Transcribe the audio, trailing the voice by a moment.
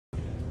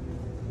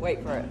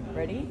Wait for it.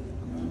 Ready?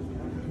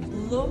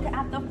 Look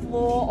at the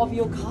floor of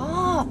your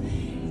car.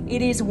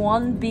 It is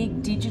one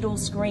big digital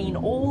screen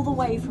all the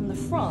way from the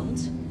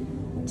front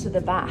to the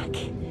back.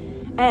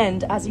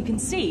 And as you can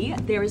see,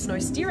 there is no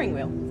steering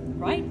wheel,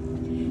 right?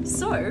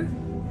 So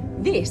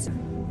this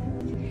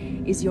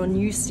is your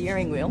new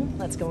steering wheel.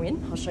 Let's go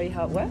in, I'll show you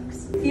how it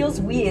works. It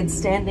feels weird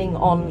standing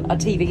on a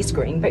TV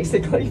screen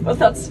basically, but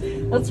that's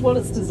what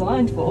it's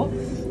designed for.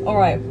 All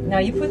right, now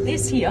you put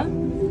this here.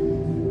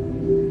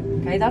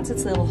 Okay, that's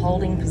its little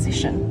holding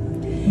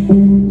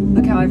position.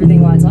 Look how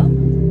everything lights up.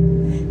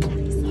 That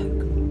is so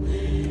cool.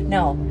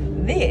 Now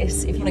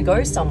this, if you want to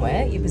go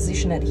somewhere, you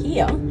position it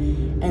here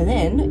and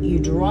then you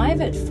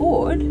drive it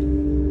forward.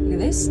 Look at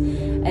this.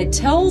 It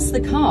tells the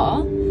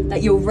car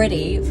that you're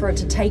ready for it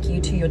to take you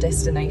to your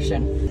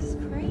destination.